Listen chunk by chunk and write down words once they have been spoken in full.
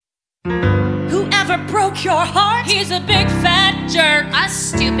Whoever broke your heart, he's a big fat jerk, a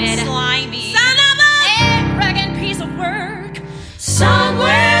stupid, slimy son of a arrogant piece of work.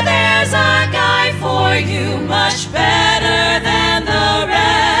 Somewhere there's a guy for you, much better than the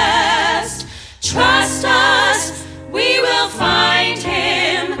rest. Trust us, we will find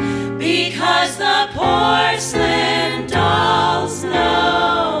him, because the porcelain dolls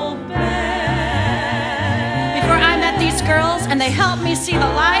know best. Before I met these girls and they helped me see the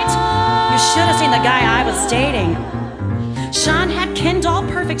light, you should have seen the guy I was dating. Sean had Ken doll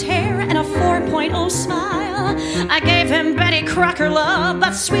perfect hair and a 4.0 smile. I gave him Betty Crocker love,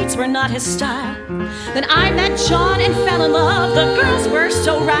 but sweets were not his style. Then I met John and fell in love. The girls were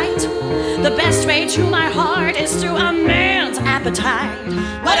so right. The best way to my heart is through a man's appetite.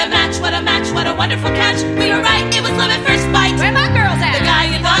 What a match, what a match, what a wonderful catch. We were right, it was love at first bite. Where my girls at? The guy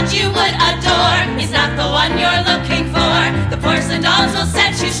you thought you would adore is not the one you're looking for. The porcelain dolls will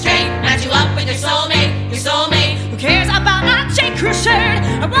set you straight, match you up with your soulmate, your soulmate. Who cares about a J. Crew shirt?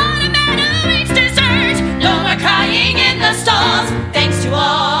 I want a man who eats dessert. No more crying in the stalls, thanks to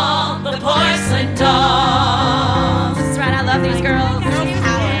all the porcelain dolls. That's right, I love these girls.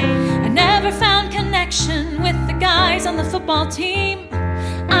 I never found connection with the guys on the football team.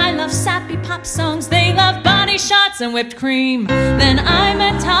 I love sappy pop songs, they love body shots and whipped cream. Then I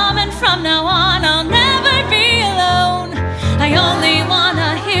met Tom, and from now on I'll never be alone. I only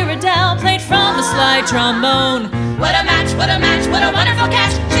wanna hear Adele played from the slide trombone. What a match, what a match, what a wonderful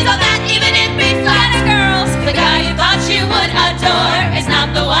catch. She's all that even in B-flat. Girls, the guy you thought you would adore is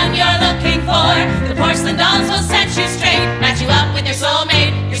not the one you're looking for. The porcelain dolls will set you straight, match you up with your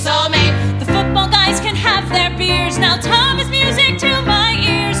soulmate, your soulmate. The football guys can have their beers, now Tom is music to my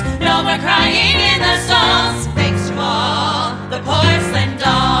ears. No more crying in the stalls, thanks to all the porcelain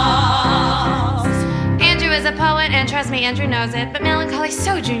dolls. Andrew is a poet, and trust me, Andrew knows it, but melancholy's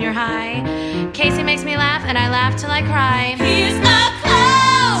so junior high. Casey makes me laugh, and I laugh till I cry. He's a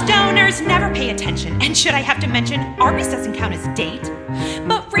clown! Stoners never pay attention, and should I have to mention, Arby's doesn't count as date.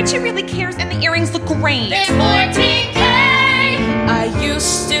 But Richie really cares, and the earrings look great. They're 14K! I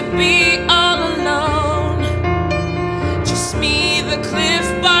used to be all alone, just me, the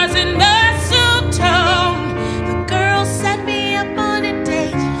Cliff Bars, and Mistletoe. The girls set me up on a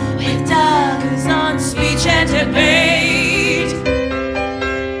date with Doug, who's on speech and debate.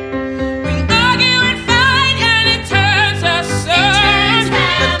 We argue and fight, and it turns us on.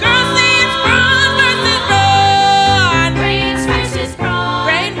 The girls say it's brawn versus brawn. Brains versus brawn.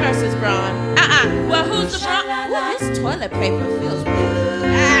 Brain versus brawn. Well, who's the brawn? Ooh, this toilet paper feels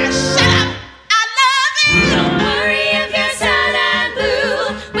weird. Shut up! I love it! Don't worry if you're sad and blue.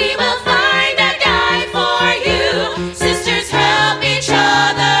 We will find a guy for you. Sisters help each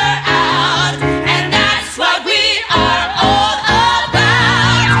other out, and that's what we are all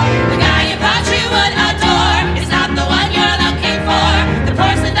about. The guy you thought you would adore is not the one you're looking for. The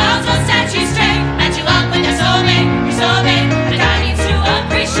porcelain dolls will set you straight, match you up with your soulmate, your soulmate. The guy needs to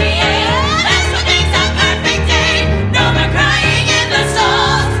appreciate. That's what makes a perfect date. No more crying in the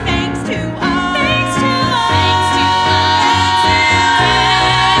stalls. Thanks to all. Thanks to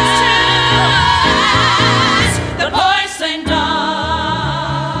us. The porcelain dolls.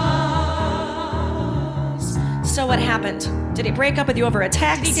 So what happened? Did he break up with you over a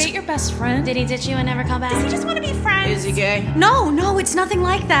text? Did he date your best friend? Did he ditch you and never call back? Does he just want to be friends? Is he gay? No, it's nothing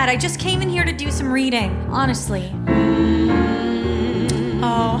like that. I just came in here to do some reading. Honestly.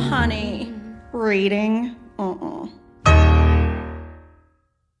 Oh, honey. Reading.